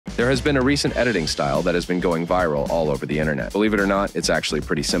There has been a recent editing style that has been going viral all over the internet. Believe it or not, it's actually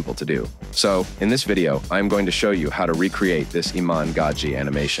pretty simple to do. So, in this video, I'm going to show you how to recreate this Iman Gadzhi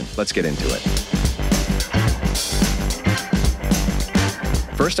animation. Let's get into it.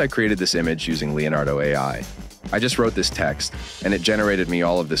 First, I created this image using Leonardo AI. I just wrote this text, and it generated me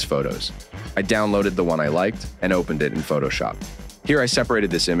all of these photos. I downloaded the one I liked and opened it in Photoshop. Here I separated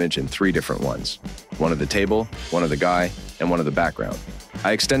this image in 3 different ones. One of the table, one of the guy, and one of the background.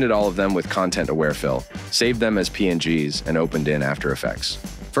 I extended all of them with content-aware fill, saved them as PNGs, and opened in After Effects.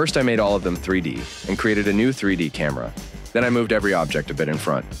 First, I made all of them 3D and created a new 3D camera. Then I moved every object a bit in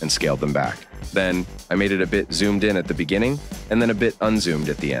front and scaled them back. Then, I made it a bit zoomed in at the beginning and then a bit unzoomed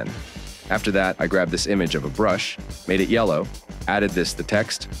at the end. After that, I grabbed this image of a brush, made it yellow, added the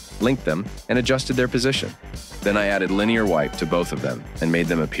text, linked them, and adjusted their position. Then I added linear wipe to both of them and made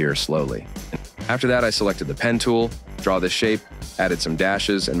them appear slowly. After that, I selected the pen tool, draw this shape, added some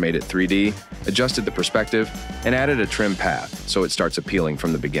dashes and made it 3D, adjusted the perspective, and added a trim path so it starts appealing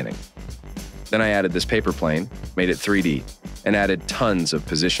from the beginning. Then I added this paper plane, made it 3D, and added tons of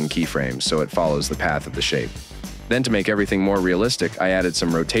position keyframes so it follows the path of the shape. Then to make everything more realistic, I added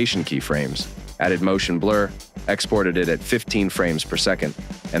some rotation keyframes, added motion blur, exported it at 15 frames per second,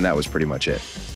 and that was pretty much it.